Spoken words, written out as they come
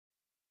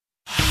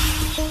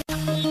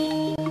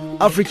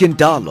African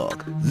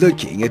Dialogue,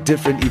 looking at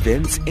different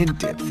events in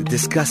depth,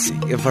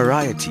 discussing a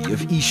variety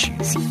of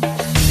issues.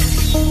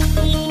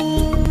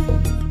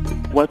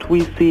 What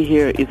we see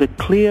here is a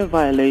clear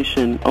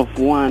violation of,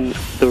 one,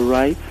 the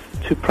rights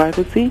to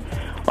privacy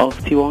of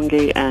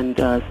Tiwonge and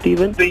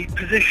Stephen. The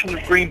position of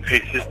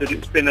Greenpeace is that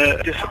it's been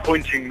a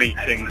disappointing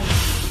meeting.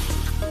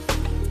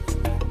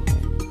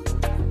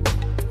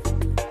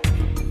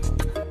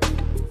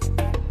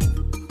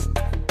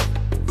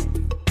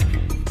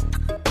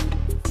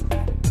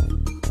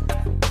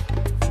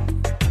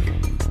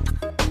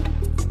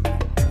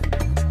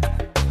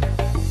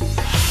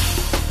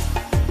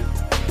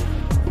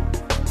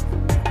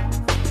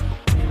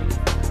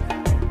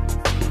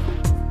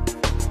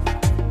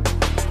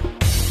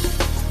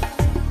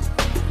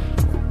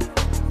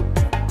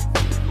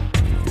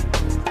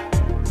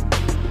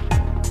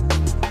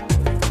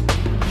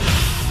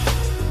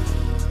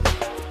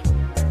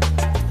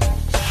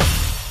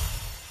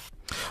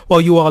 Well,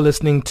 you are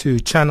listening to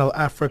Channel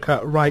Africa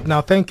right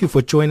now. Thank you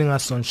for joining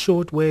us on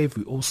shortwave.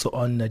 We're also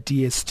on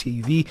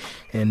DSTV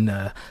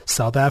in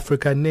South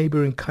Africa,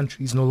 neighboring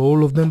countries, not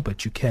all of them,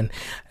 but you can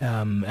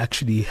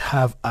actually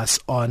have us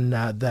on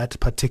that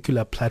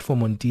particular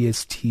platform on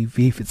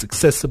DSTV. If it's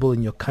accessible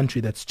in your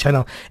country, that's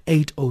channel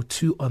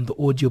 802 on the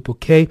audio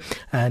bouquet.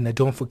 And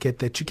don't forget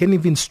that you can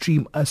even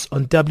stream us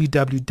on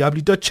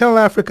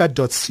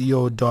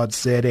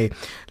www.channelafrica.co.za.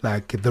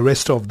 Like the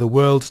rest of the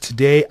world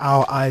today,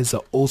 our eyes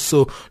are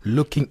also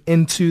looking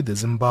into the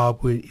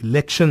Zimbabwe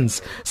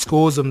elections.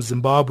 Scores of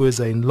Zimbabweans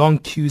are in long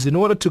queues in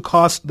order to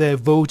cast their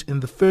vote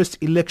in the first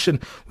election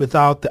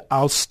without the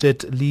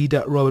ousted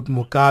leader Robert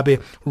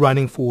Mugabe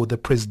running for the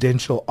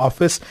presidential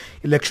office.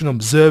 Election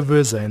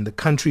observers are in the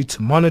country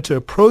to monitor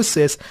a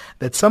process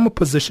that some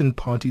opposition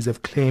parties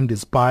have claimed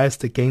is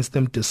biased against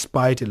them,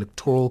 despite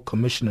Electoral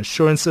Commission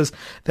assurances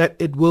that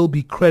it will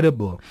be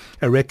credible.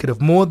 A record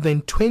of more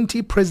than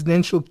 20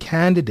 presidential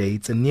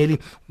candidates and nearly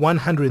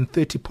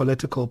 130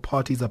 political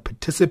parties are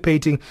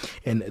participating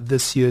in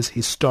this year's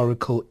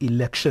historical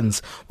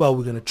elections. Well,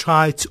 we're going to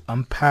try to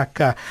unpack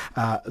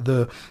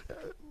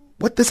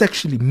what this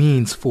actually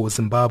means for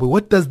Zimbabwe.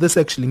 What does this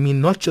actually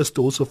mean, not just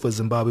also for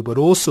Zimbabwe, but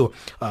also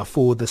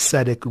for the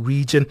SADC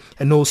region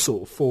and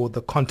also for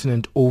the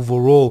continent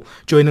overall?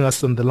 Joining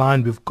us on the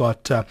line, we've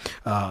got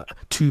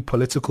two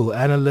political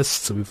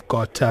analysts. We've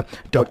got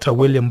Dr.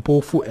 William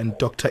Mpofu and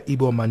Dr.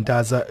 Ibbo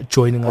Mandaza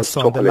joining us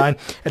on the line.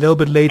 A little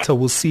bit later,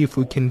 we'll see if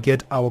we can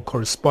get our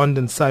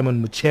correspondent,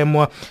 Simon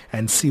Muchemwa,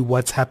 and see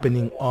what's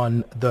happening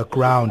on the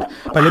ground.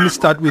 But let me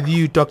start with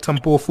you, Dr.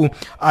 Mpofu.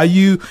 Are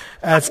you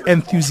as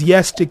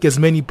enthusiastic as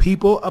many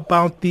people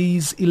about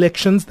these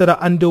elections that are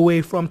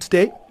underway from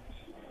today?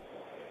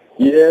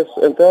 Yes,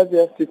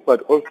 enthusiastic,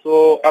 but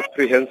also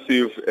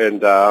apprehensive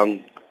and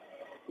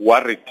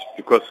worried,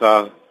 because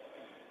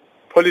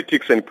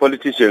politics and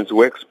politicians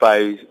works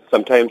by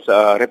sometimes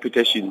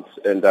reputations,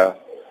 and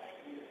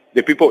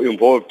the people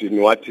involved in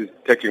what is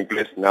taking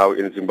place now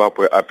in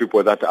Zimbabwe are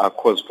people that are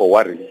cause for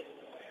worry.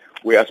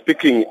 We are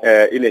speaking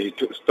in a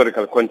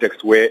historical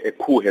context where a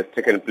coup has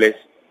taken place.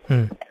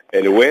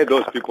 And where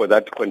those people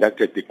that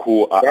conducted the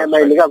coup are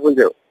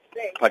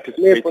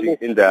participating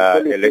in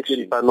the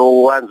election.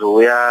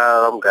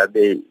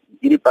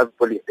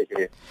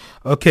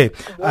 Okay,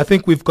 I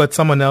think we've got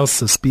someone else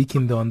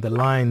speaking on the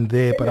line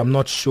there, but I'm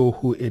not sure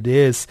who it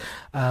is.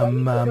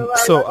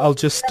 So I'll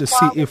just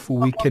see if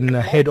we can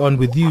head on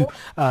with you,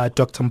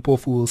 Dr.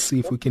 Mpofu. We'll see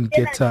if we can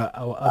get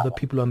our other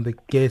people on the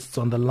guests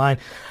on the line,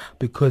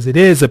 because it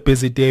is a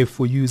busy day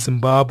for you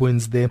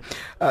Zimbabweans there.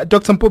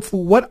 Dr.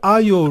 Mpofu, what are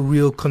your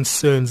real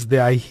concerns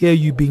there? I hear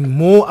you being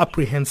more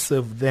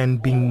apprehensive than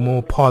being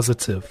more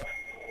positive.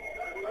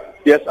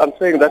 Yes, I'm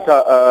saying that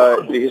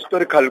the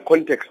historical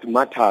context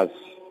matters,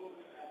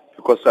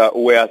 because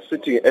we are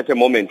sitting at a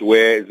moment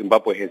where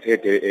Zimbabwe has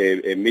had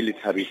a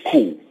military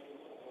coup.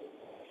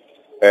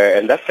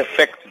 And that's a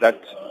fact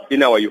that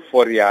in our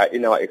euphoria,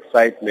 in our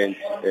excitement,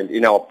 and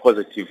in our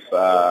positive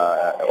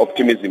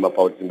optimism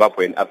about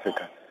Zimbabwe and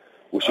Africa,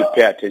 we should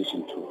pay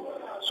attention to.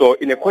 So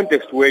in a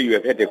context where you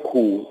have had a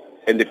coup,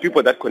 and the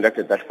people that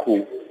conducted that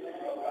coup,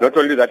 not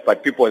only that,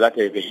 but people that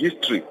have a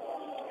history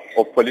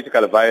of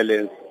political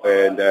violence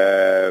and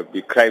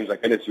the crimes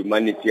against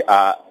humanity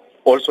are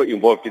also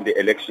involved in the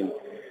election,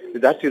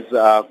 that is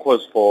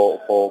cause for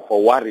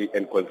worry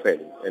and concern.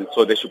 And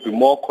so there should be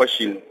more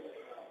caution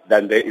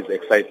than there is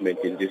excitement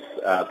in this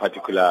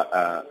particular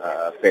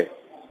affair.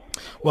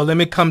 Well, let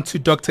me come to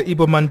Dr.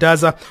 Ibbo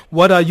Mandaza.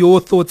 What are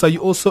your thoughts? Are you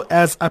also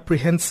as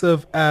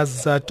apprehensive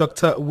as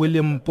Dr.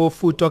 William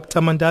Mpofu,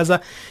 Dr.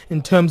 Mandaza,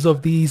 in terms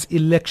of these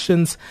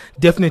elections?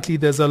 Definitely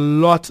there's a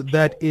lot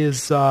that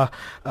is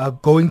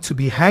going to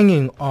be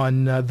hanging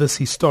on this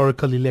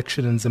historical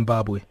election in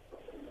Zimbabwe.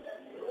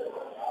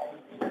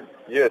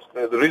 Yes,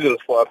 the reasons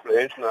for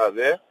apprehension are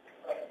there.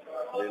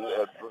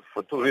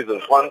 For two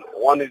reasons.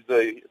 One is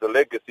the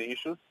legacy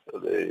issues,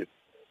 the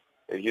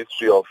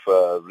history of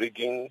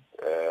rigging,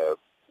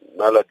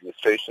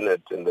 maladministration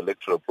in the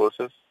electoral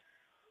process.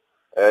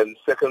 And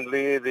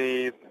secondly,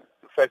 the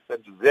fact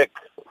that ZEC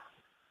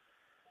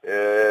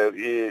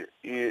he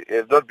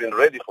has not been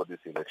ready for this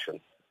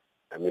election.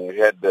 I mean, we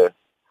had the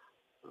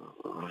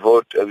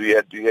vote, we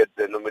had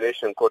the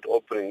nomination court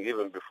opening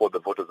even before the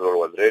voters' roll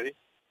was ready.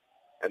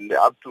 And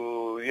up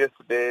to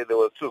yesterday, there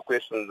were 2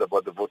 questions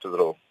about the voters'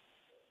 roll.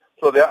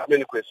 So there are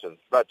many questions.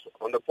 But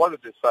on the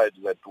positive side,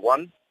 that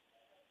one,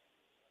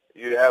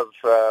 you have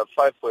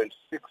 5.6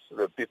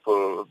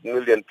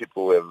 million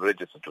people who have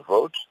registered to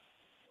vote.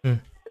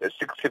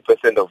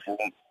 60% of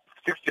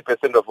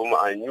whom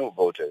are new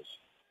voters,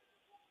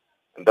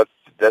 and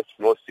that's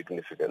most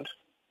significant.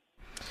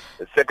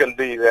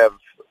 Secondly, you have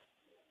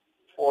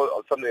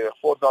something like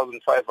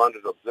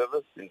 4,500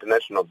 observers,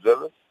 international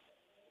observers,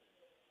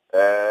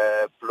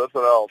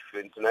 plethora of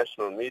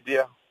international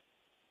media,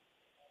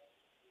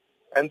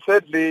 and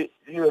thirdly,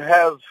 you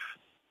have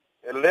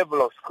a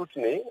level of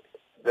scrutiny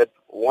that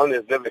one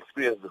has never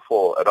experienced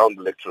before around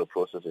the electoral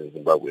process in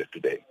Zimbabwe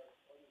today.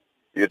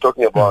 You're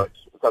talking about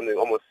something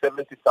almost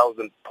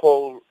 70,000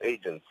 poll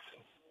agents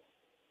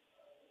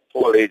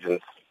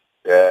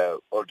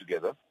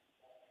altogether.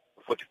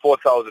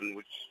 44,000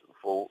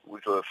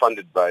 which were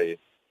funded by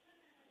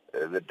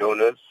the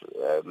donors.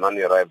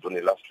 Money arrived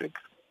only last week,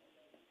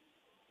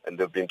 and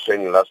they've been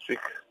training last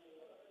week.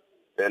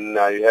 Then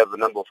you have a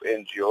number of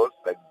NGOs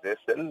like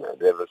Desen.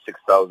 They have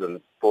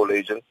 6,000 poll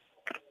agents.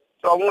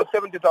 So almost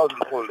 70,000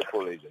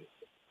 poll agents.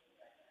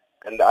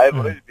 And I've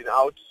already been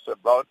out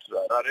about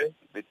Harare.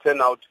 The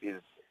turnout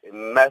is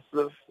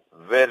massive,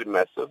 very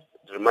massive.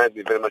 It reminds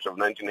me very much of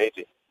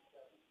 1980.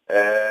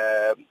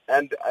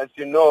 And as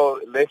you know,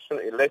 election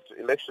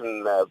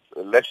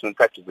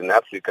practice in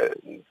Africa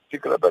in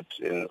particular, but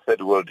in the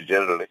third world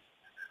generally,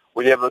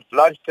 when you have a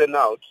large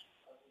turnout,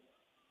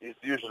 it's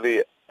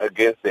usually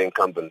against the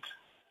incumbent.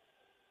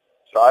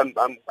 So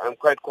I'm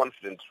quite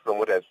confident from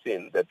what I've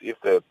seen that if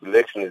the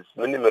election is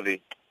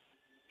minimally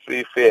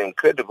free, fair, and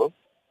credible,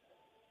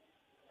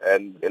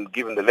 and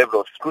given the level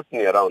of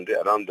scrutiny around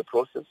the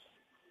process,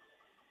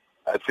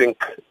 I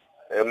think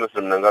Mr.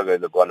 Mandaza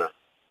is a goner.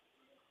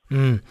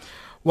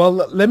 Well,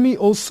 let me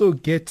also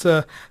get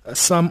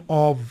some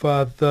of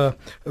the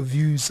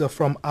views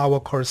from our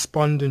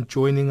correspondent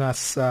joining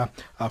us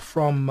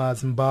from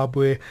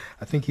Zimbabwe.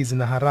 I think he's in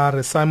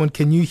Harare. Simon,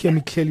 can you hear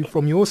me clearly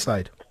from your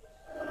side?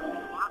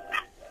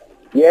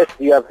 Yes,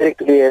 you are very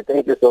clear.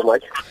 Thank you so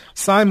much.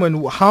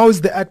 Simon, how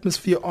is the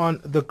atmosphere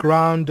on the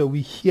ground?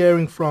 We're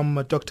hearing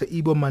from Dr.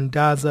 Ibbo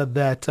Mandaza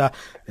that a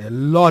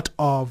lot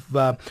of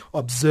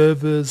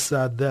observers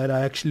that are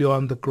actually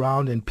on the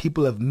ground and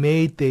people have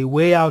made their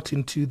way out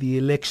into the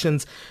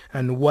elections.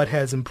 And what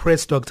has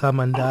impressed Dr.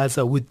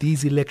 Mandaza with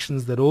these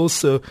elections that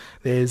also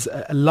there's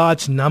a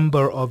large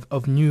number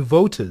of new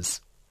voters.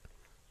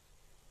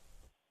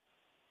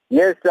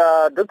 Yes,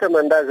 Dr.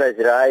 Mandaza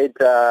is right,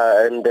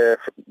 and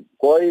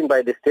going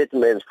by the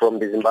statements from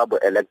the Zimbabwe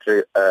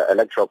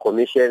Electoral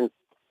Commission,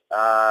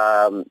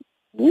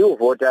 new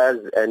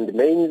voters, and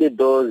mainly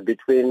those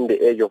between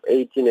the age of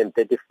 18 and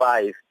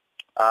 35,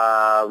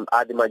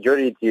 are the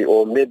majority,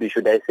 or maybe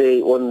should I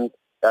say on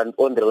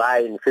the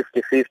line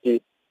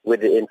 50-50 with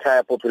the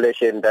entire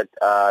population that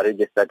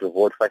registered to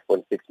vote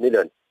 5.6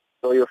 million.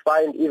 So you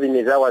find even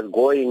as I was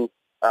going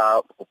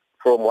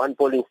from one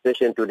polling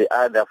station to the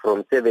other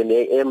from 7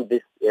 a.m.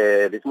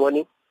 this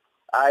morning,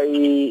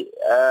 I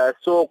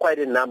saw quite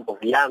a number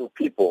of young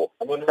people.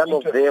 Some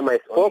of them, I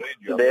spoke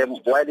to them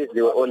while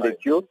they were on the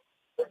queue,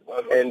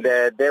 and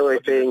they were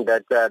saying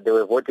that they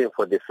were voting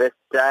for the first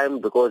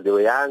time because they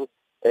were young,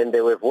 and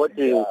they were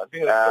voting.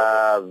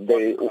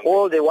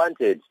 All they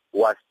wanted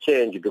was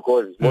change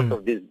because most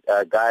of these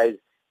guys,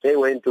 they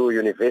went to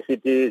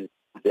universities,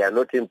 they are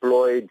not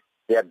employed.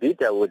 They are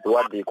bitter with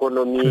what the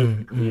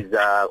economy is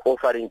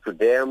offering to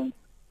them,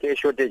 care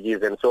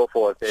shortages and so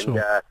forth.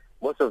 And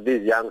most of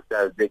these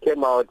youngsters, they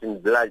came out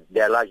in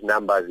their large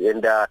numbers.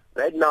 And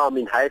right now I'm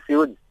in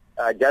Highfield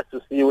just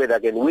to see whether I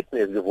can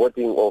witness the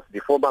voting of the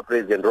former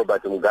President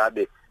Robert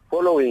Mugabe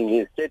following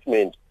his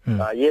statement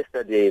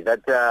yesterday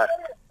that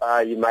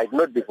he might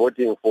not be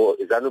voting for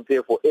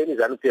ZANU-PF, for any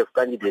ZANU-PF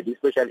candidate,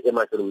 especially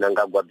Emmerson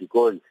Mnangagwa,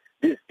 because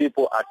these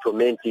people are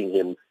tormenting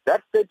him.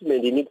 That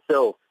statement in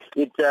itself,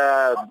 it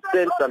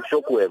sent some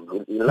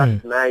shockwave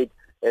last night,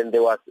 and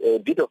there was a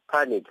bit of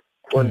panic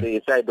on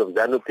the side of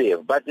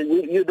ZANU-PF. But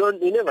you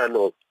never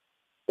know.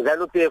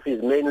 ZANU-PF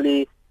is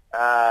mainly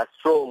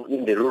strong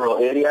in the rural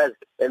areas,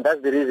 and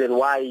that's the reason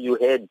why you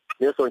had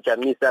Nelson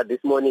Chamisa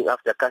this morning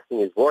after casting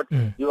his vote.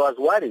 He was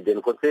worried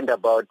and concerned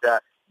about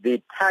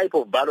the type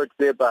of ballot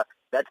paper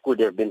that could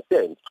have been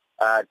sent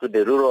to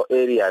the rural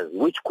areas,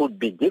 which could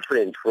be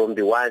different from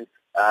the one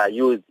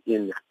used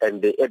in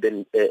the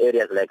urban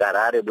areas like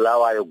Harare,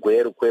 Bulawayo,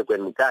 Gweru, Kwekwe,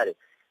 and Mutare.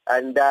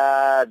 And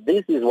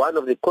this is one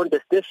of the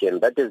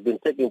contestations that has been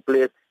taking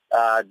place.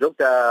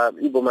 Dr.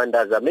 Ibbo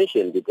Mandaza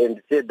mentioned it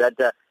and said that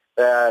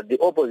the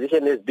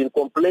opposition has been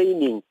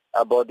complaining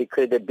about the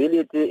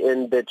credibility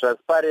and the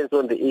transparency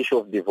on the issue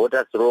of the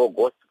voters' roll,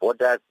 ghost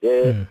voters,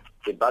 the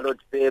ballot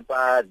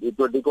paper.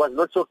 It was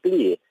not so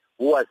clear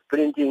who was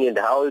printing and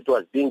how it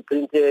was being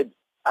printed.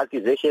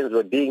 Accusations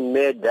were being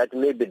made that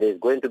maybe there's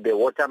going to be a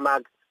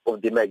watermark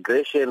of the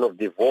migration of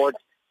the vote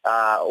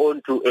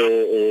onto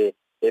a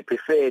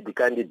preferred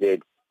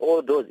candidate.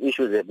 All those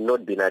issues have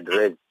not been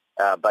addressed,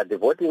 but the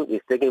voting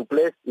is taking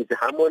place. It's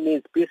harmony,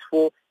 it's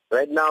peaceful.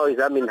 Right now,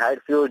 I'm in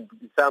Highfield.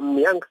 Some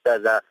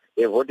youngsters have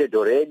voted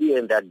already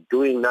and they're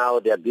doing now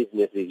their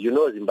businesses. You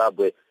know,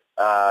 Zimbabwe,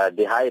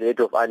 the high rate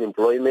of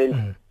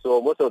unemployment.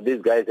 So most of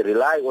these guys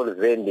rely on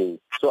vending.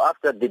 So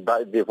after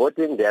the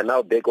voting, they are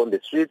now back on the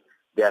streets.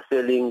 They are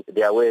selling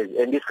their wares.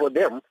 And it's for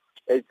them.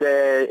 It's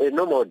a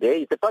normal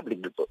day. It's a public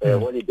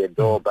holiday,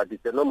 though, but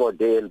it's a normal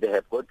day, and they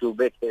have got to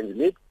make ends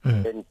meet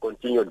and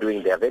continue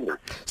doing their vending.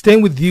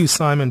 Staying with you,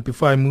 Simon,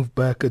 before I move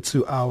back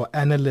to our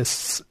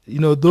analysts,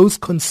 those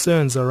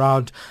concerns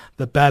around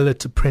the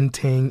ballot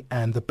printing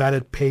and the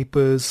ballot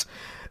papers,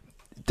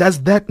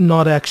 does that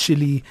not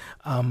actually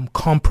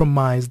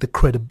compromise the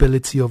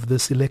credibility of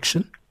this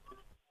election?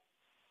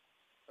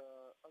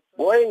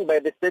 Going by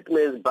the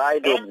statements by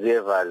the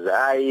observers,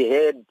 I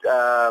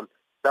heard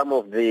some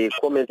of the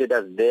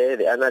commentators there,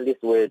 the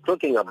analysts were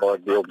talking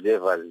about the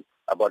observers,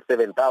 about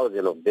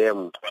 7,000 of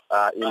them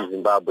in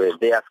Zimbabwe.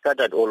 They are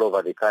scattered all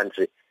over the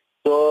country.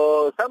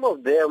 So some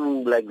of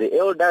them, like the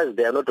elders,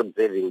 they are not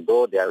observing,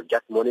 though they are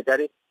just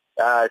monitoring.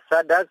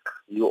 SADC,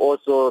 you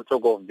also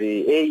talk of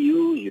the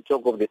AU, you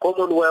talk of the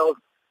Commonwealth.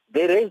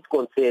 They raised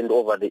concern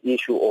over the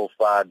issue of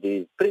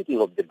the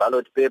printing of the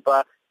ballot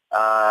paper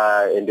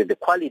and the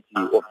quality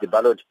of the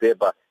ballot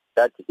paper,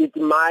 that it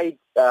might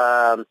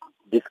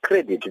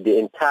discredit the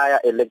entire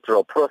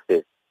electoral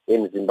process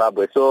in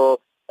Zimbabwe.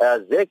 So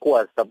ZEC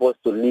was supposed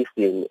to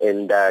listen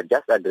and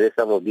just address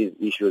some of these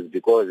issues,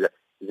 because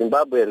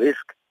Zimbabwe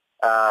risks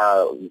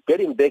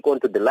getting back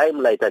onto the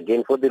limelight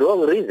again for the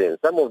wrong reasons.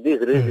 Some of these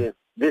reasons,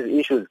 these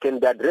issues can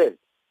be addressed,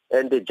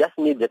 and they just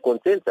need the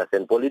consensus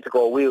and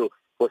political will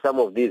for some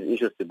of these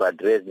issues to be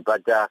addressed.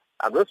 But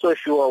I'm not so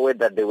sure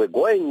whether they were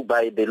going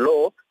by the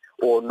law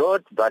or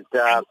not, but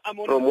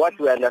from what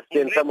we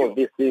understand, some of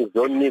these things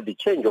don't need the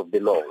change of the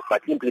law, but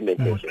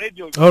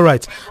implementation. All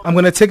right. I'm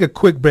going to take a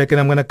quick break,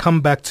 and I'm going to come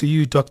back to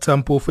you, Dr.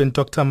 Mpofu and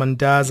Dr.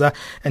 Mandaza,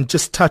 and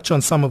just touch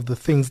on some of the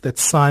things that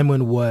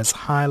Simon was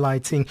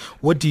highlighting.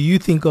 What do you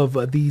think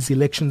of these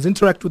elections?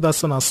 Interact with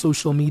us on our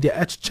social media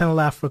at Channel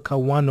Africa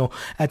 1 or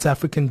at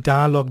African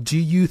Dialogue. Do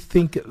you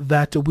think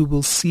that we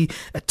will see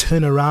a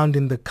turnaround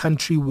in the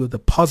country with a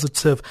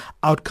positive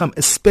outcome,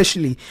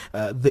 especially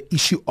the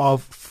issue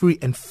of free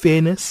and fairness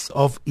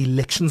of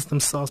elections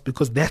themselves,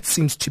 because that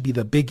seems to be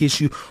the big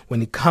issue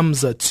when it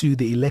comes to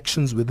the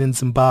elections within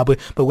Zimbabwe?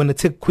 But we're going to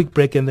take a quick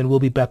break, and then we'll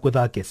be back with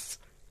our guests.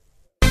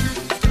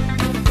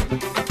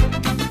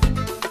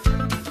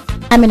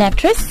 I'm an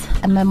actress.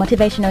 I'm a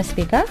motivational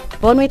speaker,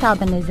 born with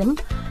albinism.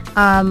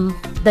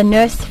 The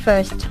nurse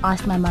first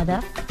asked my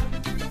mother,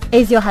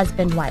 "Is your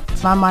husband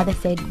white?" My mother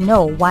said,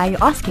 "No, why are you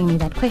asking me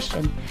that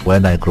question?"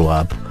 When I grew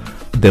up,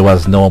 there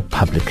was no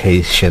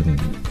publication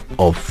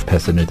of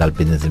person with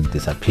albinism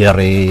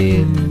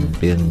disappearing,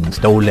 being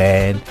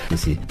stolen. You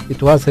see,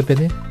 it was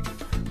happening,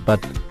 but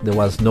there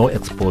was no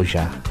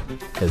exposure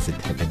as it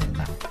happening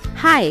now.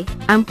 Hi,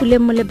 I'm Pule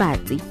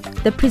Mulebati,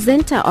 the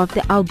presenter of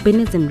the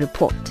Albinism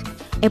Report,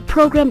 a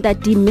program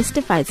that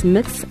demystifies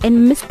myths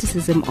and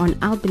mysticism on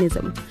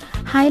albinism,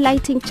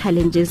 highlighting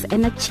challenges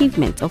and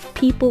achievements of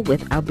people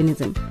with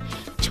albinism.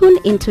 Tune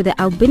into the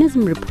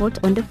Albinism Report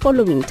on the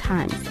following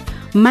times: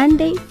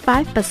 Monday,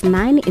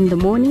 9:05 in the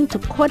morning to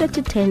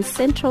 10:15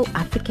 Central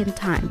African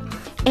Time,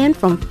 and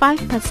from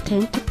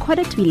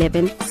 10:05 to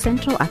 11:15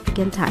 Central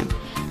African Time.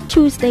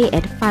 Tuesday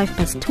at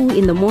 2:05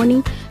 in the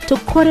morning to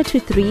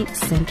 2:45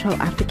 Central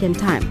African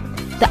Time.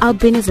 The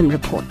Albinism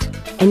Report,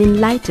 an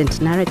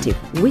enlightened narrative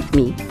with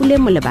me, Pule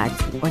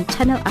Mulebati, on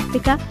Channel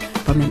Africa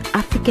from an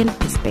African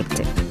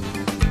perspective.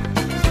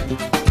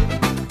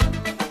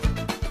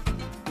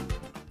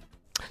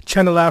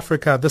 Channel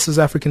Africa, this is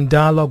African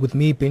Dialogue with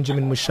me,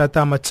 Benjamin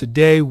Mushatama.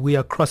 Today we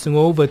are crossing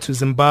over to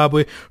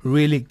Zimbabwe,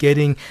 really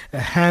getting a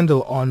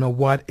handle on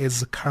what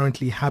is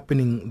currently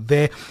happening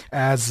there.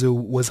 As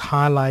was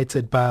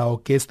highlighted by our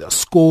guest, there are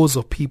scores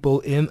of people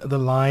in the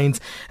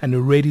lines and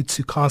are ready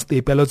to cast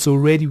their ballots.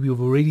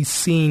 We've already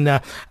seen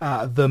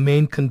the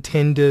main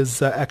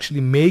contenders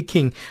actually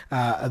making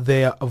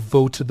their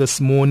vote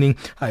this morning.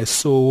 I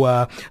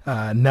saw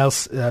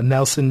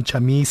Nelson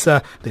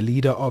Chamisa, the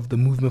leader of the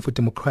Movement for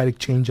Democratic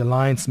Change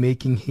Alliance,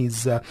 making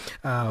his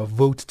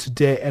vote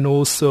today, and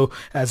also,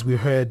 as we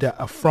heard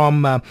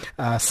from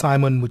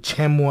Simon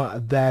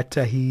Muchemwa, that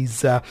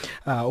he's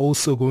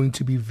also going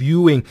to be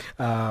viewing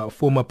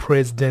former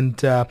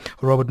President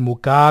Robert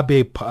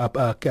Mugabe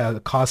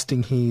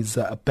casting his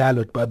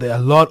ballot. But there are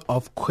a lot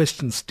of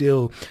questions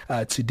still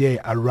today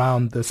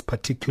around this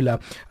particular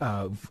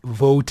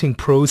voting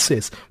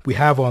process. We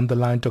have on the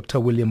line Dr.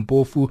 William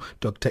Mpofu,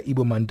 Dr.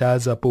 Ibbo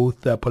Mandaza,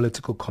 both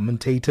political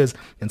commentators,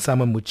 and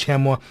Simon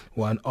Muchemwa,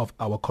 one of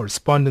our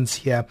correspondents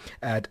here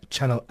at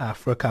Channel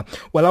Africa.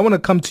 Well, I want to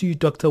come to you,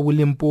 Dr.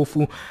 William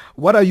Mpofu.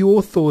 What are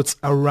your thoughts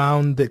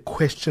around the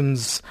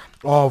questions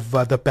of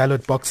the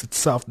ballot box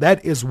itself.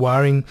 That is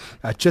worrying.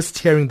 Just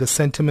hearing the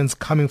sentiments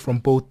coming from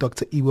both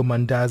Dr. Ibbo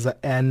Mandaza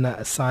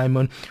and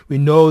Simon. We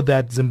know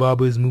that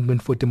Zimbabwe's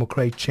Movement for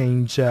Democratic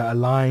Change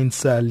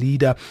Alliance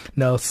leader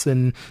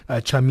Nelson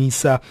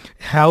Chamisa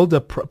held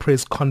a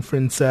press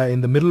conference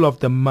in the middle of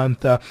the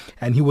month,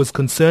 and he was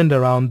concerned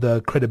around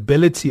the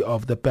credibility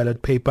of the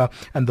ballot paper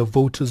and the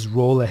voters'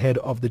 role ahead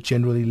of the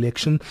general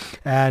election.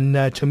 And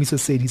Chamisa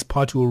said his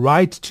party will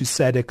write to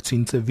SADC to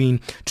intervene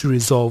to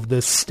resolve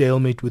this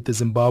stalemate with the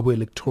Zimbabwe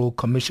Electoral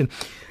Commission.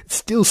 It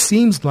still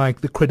seems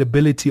like the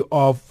credibility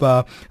of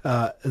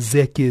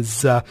ZEC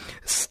is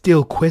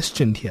still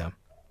questioned here.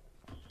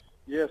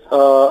 Yes,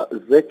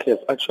 ZEC has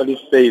actually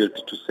failed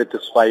to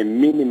satisfy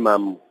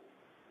minimum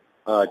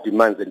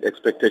demands and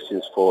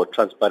expectations for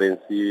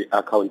transparency,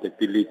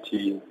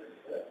 accountability,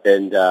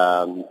 and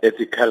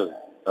ethical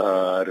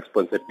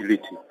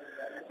responsibility.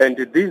 And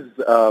these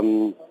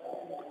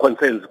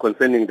concerns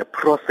concerning the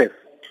process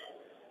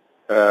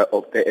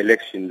of the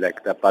election,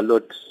 like the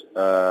ballot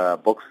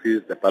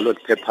boxes, the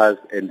ballot papers,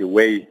 and the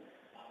way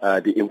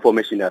the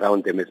information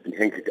around them has been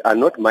handled, are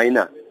not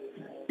minor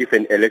if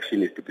an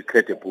election is to be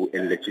credible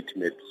and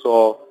legitimate.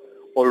 So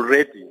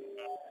already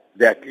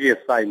there are clear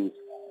signs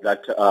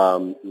that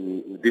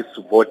this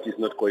vote is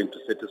not going to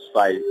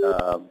satisfy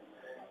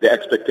the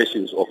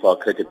expectations of our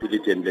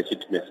credibility and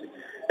legitimacy.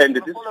 And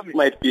this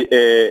might be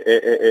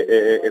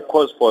a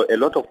cause for a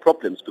lot of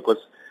problems, because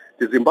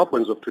the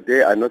Zimbabweans of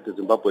today are not the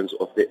Zimbabweans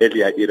of the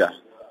earlier era.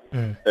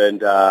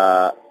 And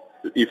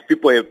if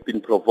people have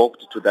been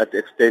provoked to that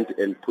extent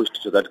and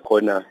pushed to that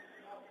corner,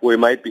 we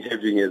might be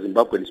having a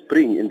Zimbabwean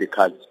spring in the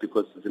cards,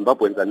 because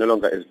Zimbabweans are no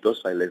longer as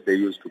docile as they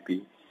used to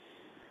be.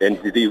 And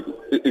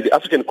the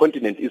African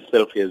continent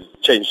itself has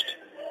changed.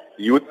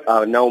 Youth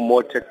are now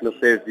more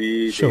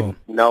techno-savvy. Sure.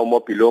 They now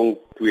more belong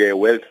to a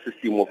wealth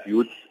system of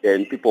youth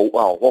and people who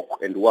are woke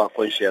and who are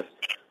conscious.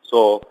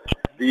 So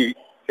the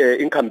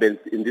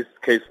incumbents in this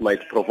case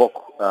might provoke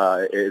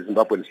a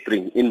Zimbabwean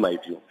spring, in my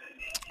view.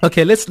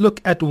 Okay, let's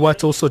look at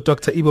what also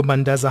Dr. Ibbo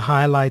Mandaza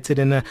highlighted,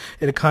 and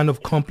it kind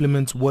of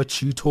complements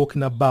what you're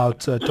talking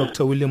about,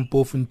 Dr. William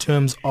Mpofu, in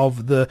terms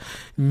of the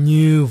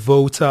new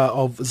voter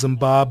of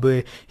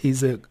Zimbabwe.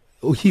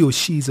 He or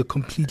she is a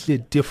completely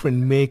different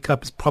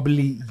makeup, is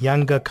probably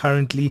younger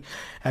currently.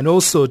 And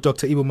also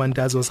Dr. Ibbo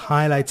Mandaza was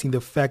highlighting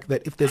the fact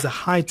that if there's a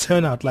high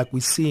turnout like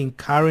we're seeing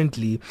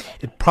currently,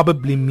 it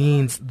probably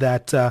means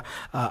that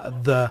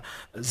the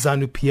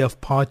ZANU-PF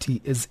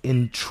party is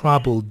in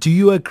trouble. Do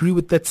you agree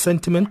with that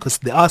sentiment? Because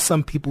there are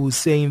some people who are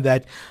saying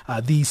that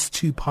these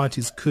two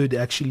parties could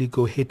actually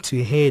go head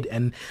to head,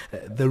 and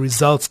the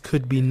results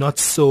could be not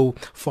so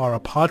far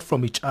apart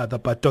from each other.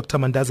 But Dr.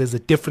 Mandaza has a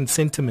different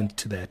sentiment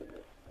to that.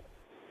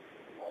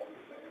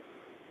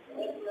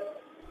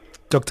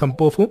 Dr.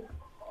 Mpofu?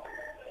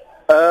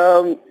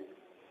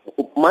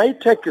 My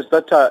take is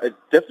that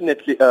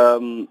definitely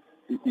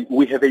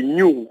we have a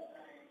new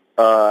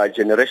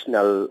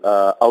generational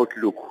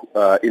outlook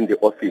in the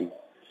offing.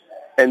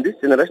 And this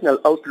generational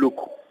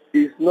outlook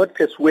is not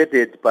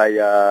persuaded by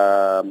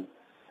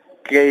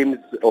claims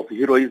of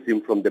heroism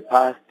from the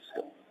past,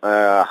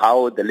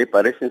 how the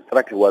liberation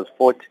struggle was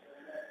fought.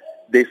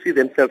 They see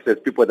themselves as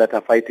people that are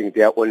fighting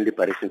their own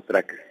liberation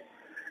struggle.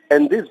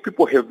 And these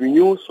people have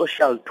new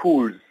social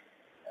tools,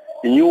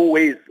 new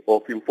ways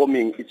of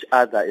informing each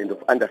other and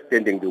of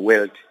understanding the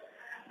world.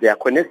 They are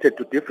connected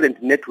to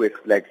different networks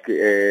like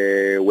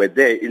were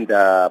there in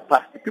the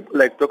past. People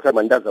like Dr.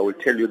 Mandaza will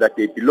tell you that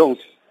they belonged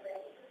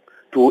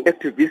to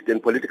activist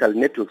and political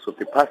networks of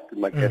the past,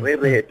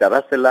 Makerere, Dar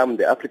es Salaam,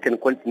 the African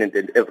continent,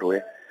 and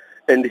everywhere.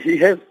 And he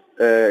has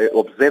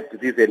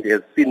observed this and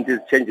has seen these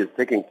changes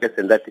taking place,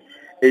 and that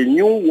a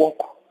new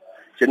woke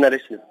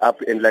generation is up.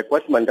 And like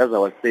what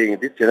Mandaza was saying,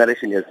 this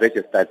generation has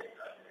registered.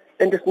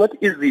 And it's not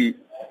easy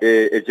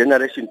a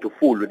generation to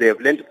fool. They have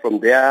learned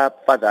from their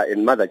father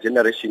and mother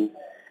generation,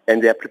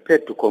 and they are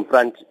prepared to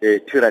confront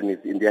tyrannies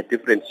in their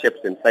different shapes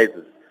and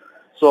sizes.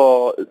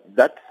 So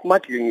that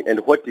smuggling and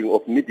hoarding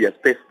of media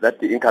space that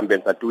the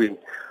incumbents are doing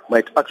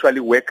might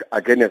actually work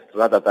against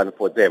rather than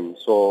for them.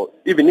 So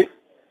even if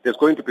there's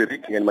going to be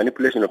rigging and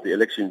manipulation of the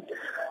election,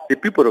 the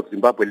people of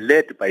Zimbabwe,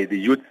 led by the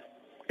youth,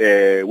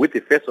 with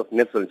the face of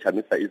Nelson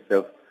Chamisa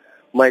itself,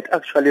 might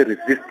actually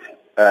resist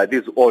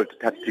these old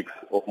tactics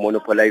of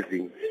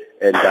monopolizing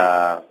and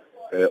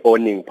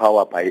owning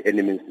power by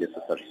any means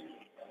necessary.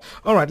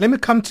 All right, let me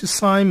come to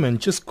Simon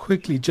just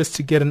quickly, just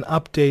to get an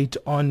update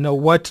on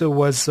what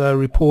was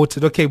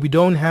reported. Okay, we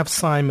don't have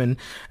Simon,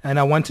 and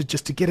I wanted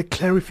just to get a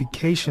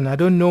clarification. I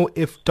don't know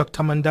if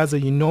Dr.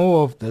 Mandaza, you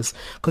know of this,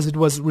 because it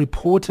was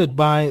reported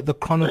by the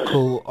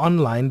Chronicle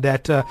Online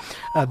that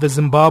the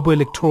Zimbabwe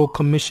Electoral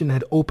Commission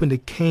had opened a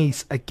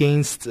case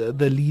against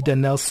the leader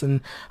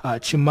Nelson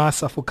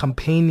Chamisa for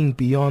campaigning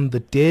beyond the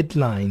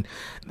deadline.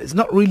 There's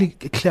not really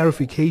a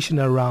clarification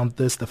around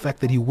this, the fact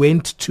that he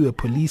went to a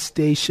police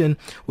station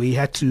where he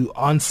had to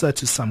answer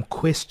to some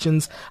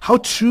questions. How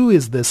true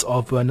is this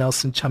of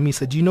Nelson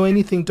Chamisa? Do you know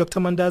anything, Dr.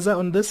 Mandaza,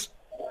 on this?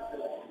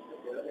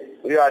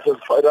 Yeah,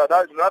 it's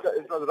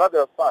rather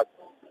a fact.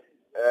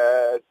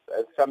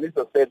 as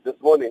Shamisa said this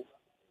morning,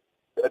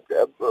 that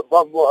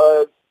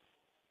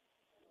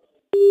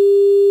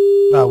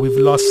we've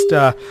lost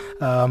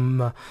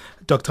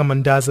Dr.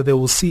 Mandaza. They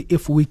will see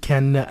if we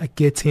can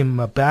get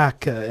him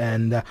back,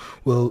 and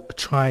we'll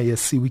try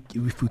see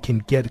if we can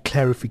get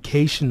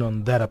clarification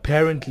on that.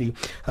 Apparently,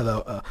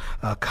 the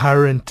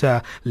current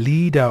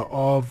leader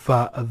of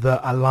the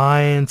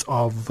Alliance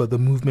of the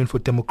Movement for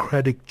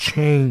Democratic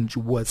Change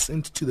was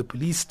sent to the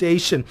police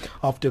station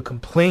after a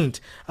complaint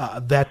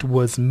that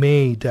was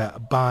made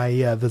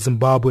by the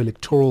Zimbabwe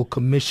Electoral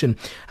Commission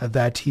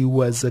that he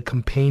was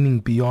campaigning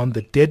beyond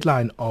the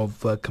deadline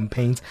of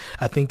campaigns.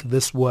 I think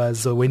this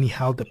was when he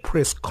held a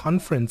press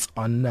conference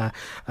on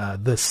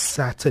this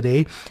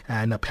Saturday,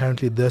 and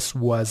apparently this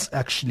was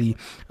actually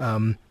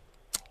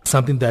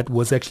something that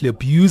was actually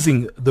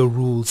abusing the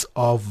rules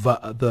of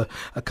the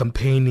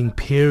campaigning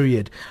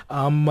period.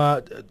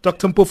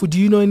 Dr. Mpofu, do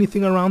you know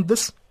anything around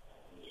this?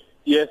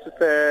 Yes,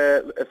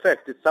 it's a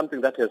fact. It's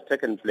something that has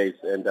taken place.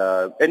 And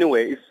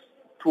anyway, it's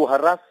to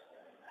harass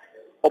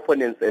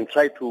opponents and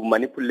try to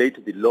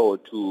manipulate the law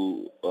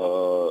to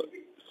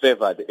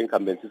favor the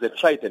incumbents. It's a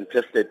tried and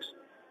tested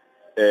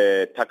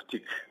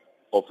tactic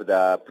of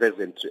the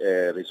present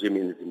regime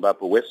in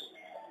Zimbabwe. West,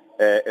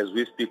 as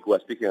we speak, we're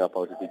speaking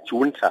about the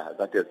junta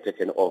that has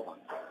taken over.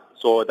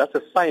 So that's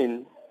a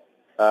sign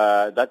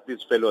that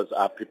these fellows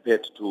are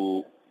prepared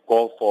to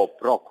go for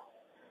broke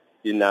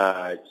in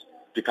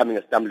becoming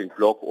a stumbling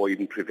block or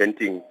even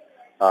preventing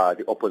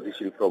the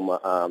opposition from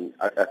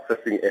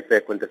accessing a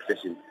fair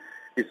contestation.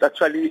 It's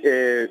actually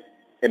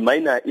a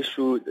minor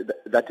issue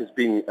that is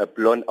being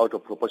blown out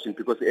of proportion,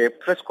 because a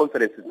press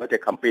conference is not a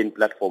campaign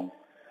platform,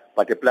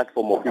 but a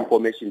platform of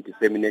information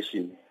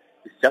dissemination.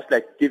 It's just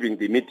like giving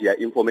the media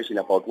information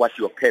about what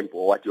your camp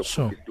or what your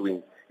group is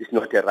doing. It's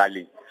not a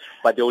rally.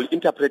 But they will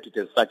interpret it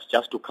as such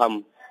just to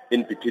come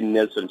in between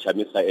Nelson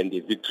Chamisa and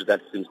the victory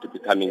that seems to be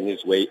coming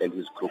his way and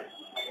his group.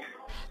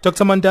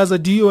 Dr.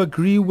 Mandaza, do you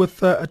agree with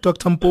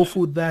Dr.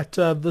 Mpofu that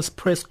this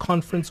press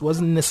conference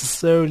wasn't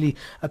necessarily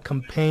a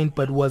campaign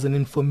but was an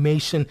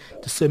information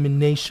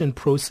dissemination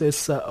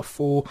process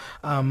for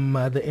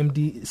the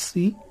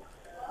MDC?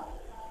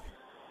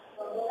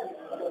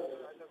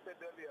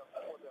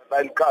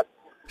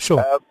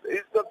 Sure.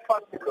 It's not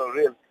practical,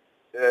 really.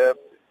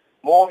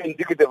 More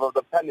indicative of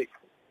the panic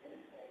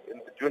in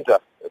the junta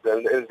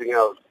than anything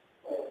else.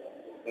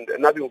 And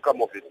nothing will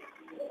come of it.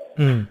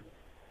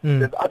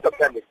 There's utter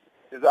panic.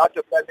 There's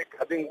utter panic.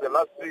 I think the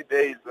last 3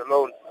 days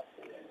alone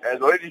has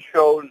already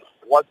shown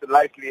what the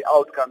likely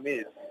outcome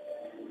is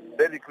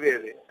very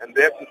clearly. And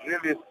they have to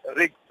really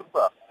rig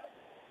super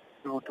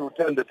to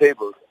turn the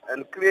tables.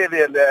 And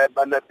clearly, and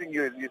I think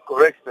you're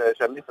correct,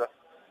 Shamisa,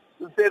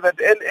 to say that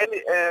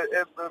any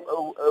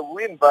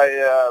win by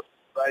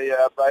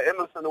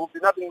Emerson will be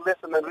nothing less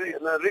than a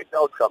rigged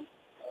outcome.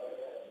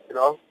 You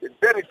know, it's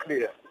very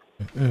clear.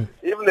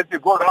 Even if you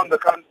go around the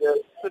country,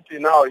 city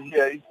now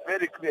here, it's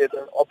very clear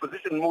the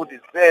opposition mood is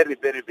very,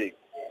 very big.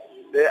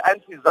 The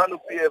anti-ZANU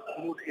PF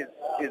mood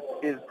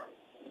is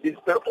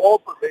all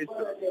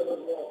pervasive.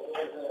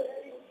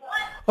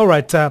 All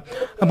right, I'm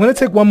going to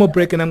take one more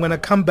break and I'm going to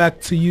come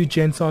back to you,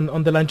 gents,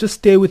 on the line. Just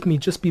stay with me.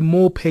 Just be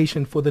more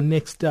patient for the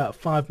next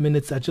 5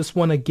 minutes. I just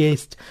want to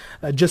get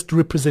just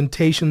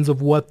representations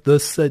of what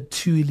this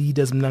two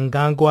leaders,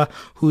 Mnangagwa,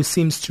 who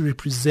seems to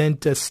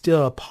represent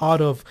still a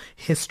part of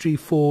history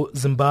for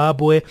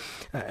Zimbabwe,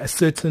 a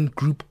certain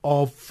group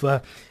of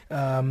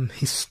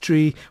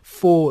history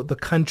for the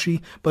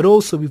country, but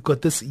also we've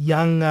got this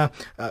young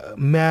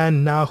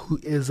man now who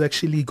is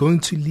actually going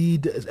to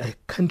lead a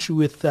country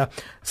with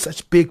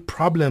such big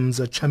problems.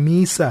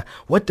 Chamisa,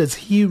 what does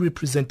he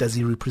represent? Does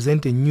he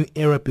represent a new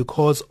era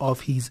because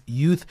of his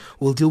youth?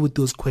 We'll deal with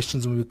those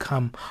questions when we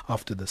come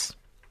after this.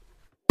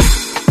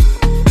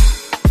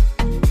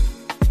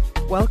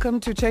 Welcome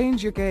to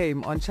Change Your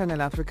Game on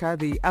Channel Africa,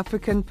 the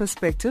African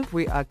perspective.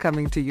 We are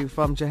coming to you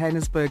from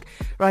Johannesburg,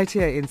 right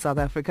here in South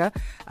Africa.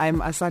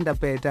 I'm Asanda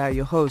Beda,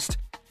 your host.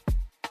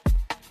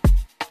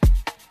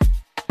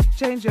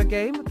 Change Your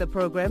Game, the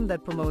program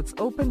that promotes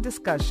open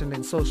discussion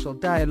and social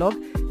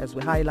dialogue as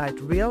we highlight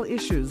real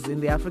issues in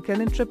the African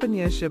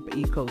entrepreneurship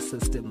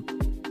ecosystem.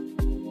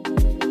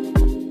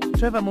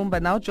 Trevor Mumba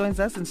now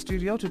joins us in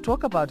studio to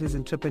talk about his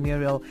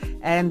entrepreneurial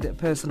and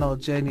personal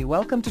journey.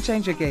 Welcome to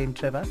Change Your Game,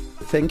 Trevor.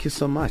 Thank you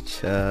so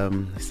much.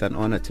 It's an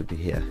honor to be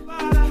here.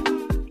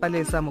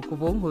 Palesa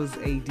Mukubong, who's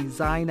a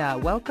designer.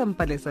 Welcome,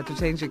 Palesa, to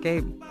Change Your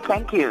Game.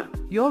 Thank you.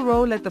 Your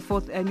role at the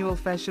 4th Annual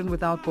Fashion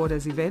Without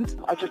Borders event?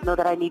 I just know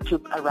that I need to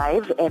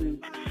arrive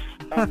and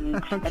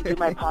do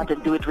my part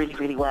and do it really,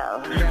 really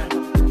well. Yeah.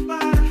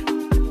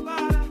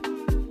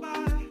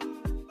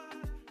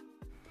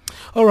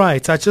 All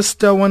right, I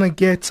just want to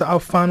get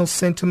our final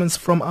sentiments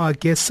from our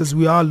guests as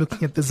we are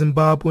looking at the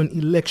Zimbabwean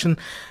election.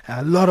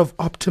 A lot of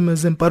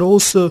optimism, but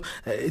also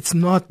it's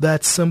not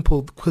that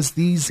simple because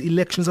these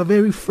elections are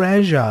very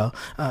fragile.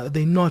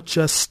 They're not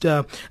just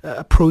a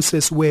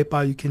process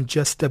whereby you can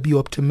just be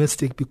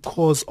optimistic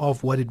because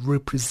of what it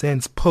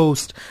represents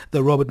post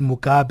the Robert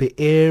Mugabe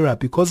era.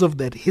 Because of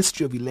that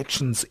history of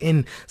elections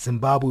in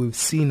Zimbabwe, we've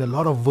seen a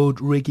lot of vote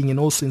rigging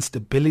and also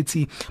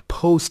instability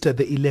post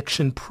the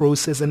election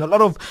process, and a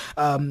lot of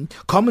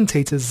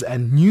commentators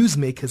and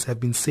newsmakers have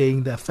been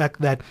saying the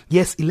fact that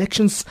yes,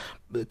 elections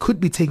could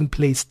be taking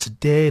place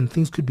today and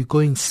things could be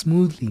going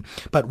smoothly,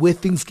 but where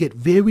things get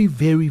very,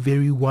 very,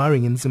 very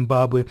worrying in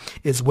Zimbabwe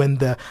is when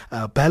the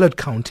ballot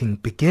counting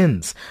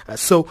begins.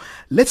 So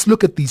let's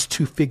look at these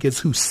two figures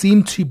who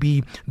seem to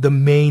be the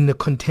main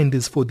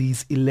contenders for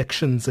these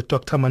elections.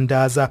 Dr.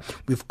 Mandaza,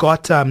 we've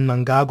got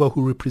Mnangagwa,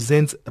 who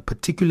represents a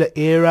particular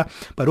era,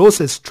 but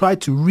also has tried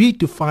to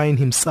redefine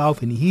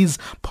himself and his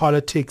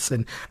politics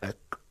and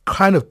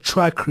kind of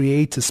try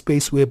create a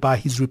space whereby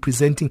he's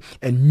representing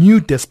a new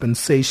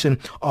dispensation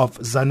of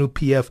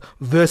ZANU-PF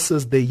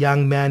versus the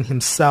young man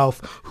himself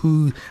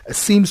who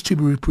seems to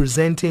be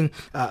representing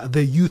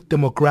the youth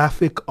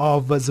demographic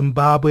of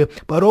Zimbabwe,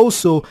 but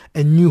also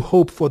a new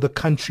hope for the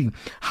country.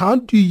 How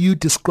do you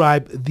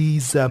describe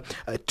these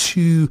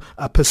two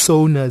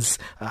personas?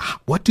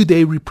 What do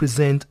they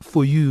represent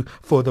for you,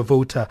 for the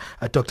voter,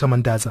 Dr.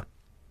 Mandaza?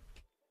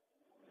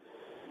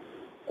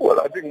 Well,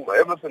 I think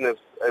Emerson has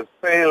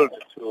failed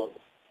to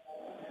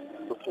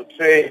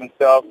portray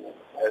himself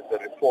as a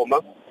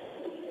reformer.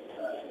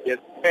 He has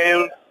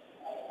failed,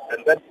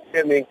 and that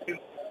became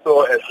increased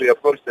so as we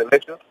approach the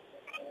election.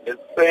 He has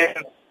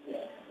failed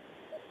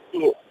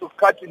to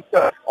cut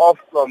himself off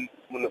from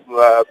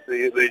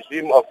the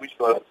regime of which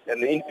was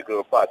an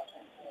integral part,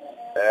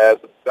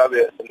 the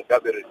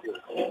Mugabe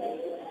regime.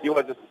 He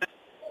was a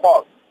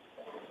part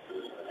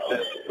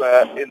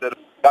in the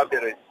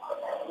Mugabe regime.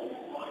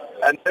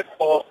 And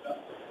therefore,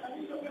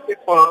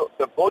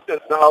 the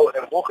voters now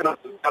have woken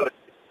up to the reality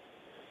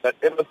that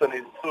Emerson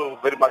is still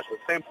very much the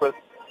same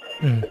person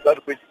as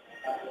that which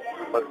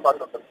was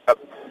part of the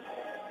cabinet.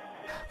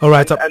 All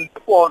right. And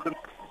therefore,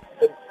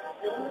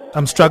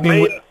 I'm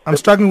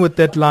struggling with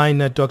that line,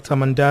 Dr.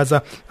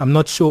 Mandaza. I'm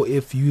not sure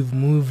if you've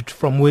moved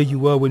from where you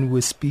were when we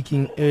were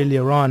speaking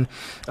earlier on,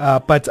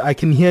 but I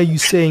can hear you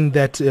saying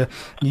that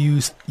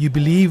you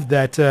believe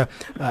that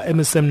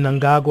Emerson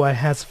Mnangagwa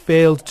has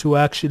failed to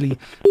actually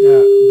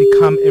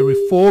become a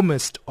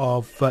reformist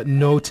of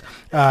note.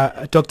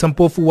 Dr.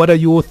 Mpofu, what are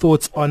your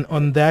thoughts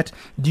on that?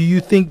 Do you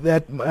think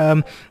that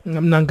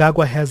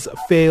Mnangagwa has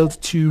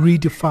failed to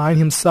redefine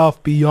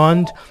himself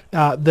beyond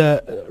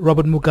the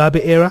Robert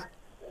Mugabe era?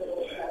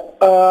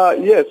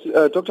 Yes,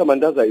 Dr.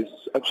 Mandaza is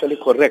actually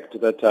correct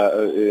that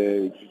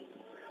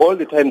all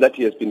the time that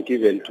he has been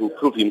given to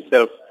prove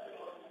himself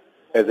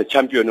as a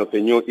champion of a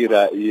new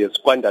era, he has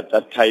squandered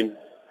that time,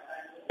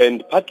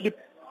 and partly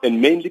and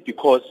mainly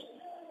because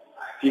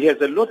he has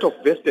a lot of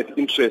vested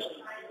interests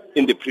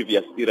in the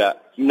previous era.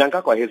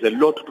 Mnangagwa has a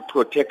lot to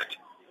protect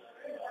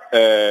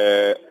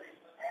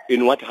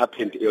in what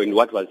happened, in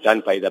what was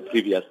done by the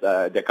previous,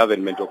 the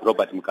government of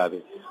Robert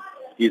Mugabe.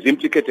 He's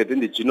implicated in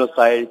the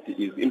genocide,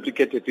 he's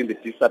implicated in the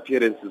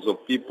disappearances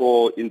of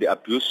people, in the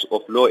abuse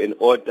of law and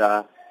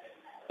order,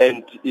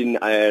 and in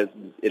a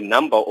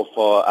number of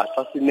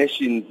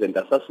assassinations and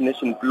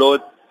assassination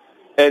plots.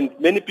 And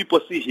many people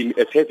see him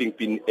as having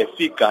been a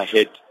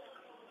figurehead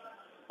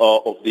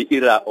of the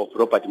era of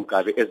Robert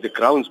Mugabe, as the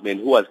groundsman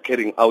who was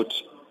carrying out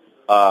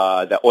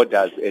the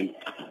orders and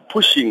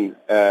pushing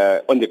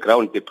on the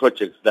ground the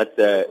projects that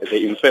the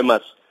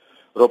infamous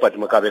Robert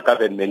Mugabe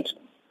government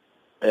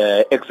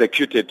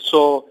executed.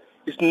 So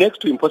it's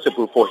next to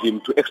impossible for him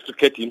to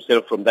extricate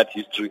himself from that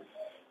history,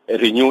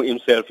 renew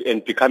himself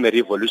and become a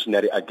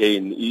revolutionary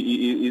again.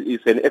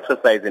 It's an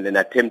exercise and an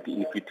attempt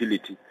in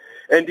futility.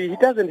 And he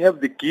doesn't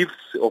have the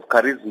gifts of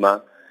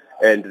charisma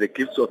and the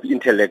gifts of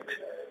intellect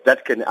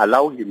that can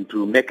allow him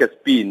to make a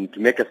spin, to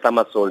make a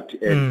somersault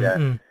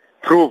and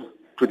prove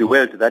to the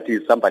world that he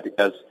is somebody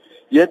else.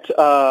 Yet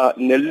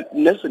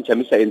Nelson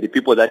Chamisa and the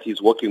people that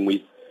he's working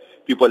with,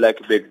 people like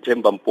Dr.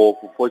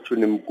 Mpofu,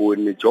 Fortune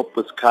Mguni, Job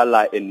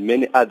Scala, and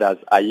many others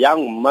are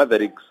young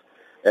mavericks,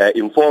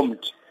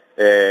 informed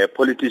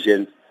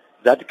politicians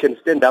that can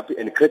stand up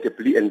and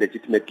credibly and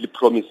legitimately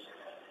promise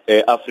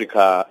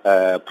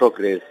Africa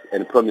progress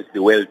and promise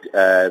the world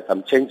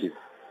some changes.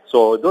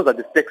 So those are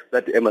the stakes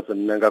that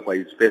Emerson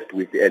Mnangagwa is faced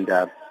with, and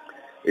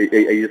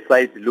his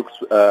side looks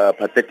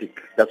pathetic.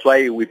 That's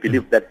why we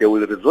believe that they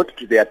will resort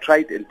to their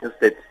tried and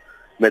tested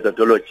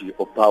methodology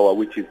of power,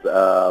 which is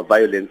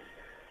violence,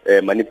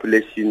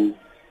 manipulation,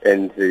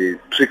 and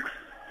tricks,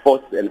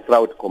 force and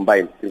fraud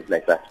combined, things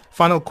like that.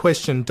 Final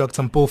question,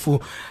 Dr.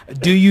 Mpofu.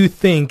 Do you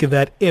think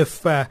that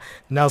if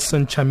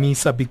Nelson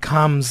Chamisa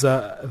becomes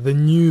the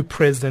new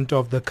president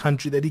of the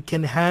country, that he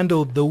can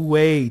handle the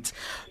weight,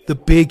 the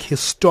big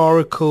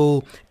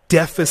historical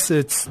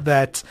deficits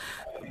that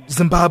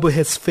Zimbabwe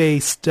has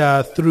faced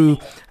through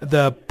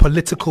the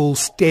political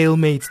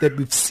stalemates that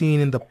we've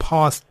seen in the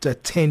past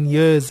 10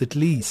 years at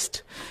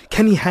least.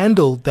 Can he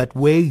handle that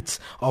weight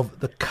of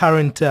the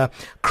current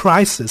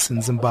crisis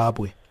in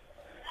Zimbabwe?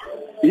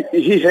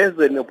 He has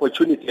an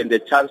opportunity and a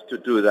chance to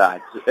do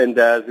that. And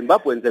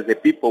Zimbabweans as a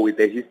people with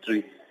a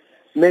history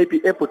may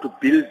be able to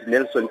build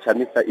Nelson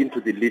Chamisa into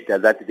the leader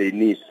that they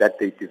need, that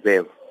they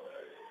deserve.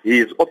 He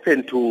is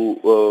open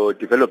to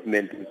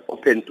development, he is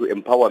open to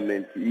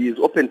empowerment, he is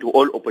open to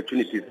all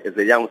opportunities as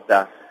a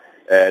youngster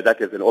that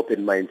has an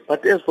open mind.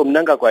 But as from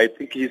Mnangagwa, I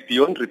think he is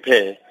beyond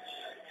repair.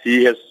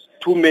 He has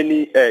too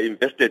many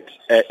invested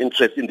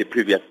interests in the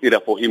previous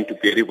era for him to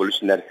be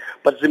revolutionary.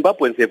 But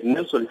Zimbabweans have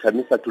Nelson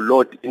Chamisa to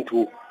load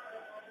into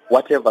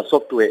whatever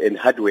software and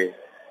hardware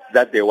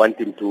that they want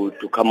him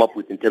to come up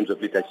with in terms of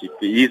leadership.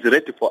 He is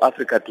ready for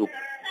Africa to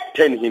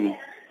turn him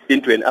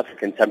into an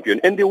African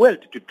champion, and the world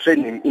to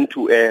train him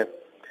into a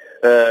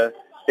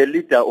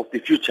leader of the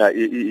future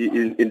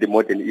in the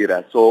modern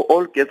era. So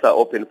all gates are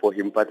open for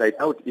him, but I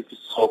doubt if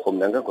it's so from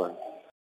Mnangagwa.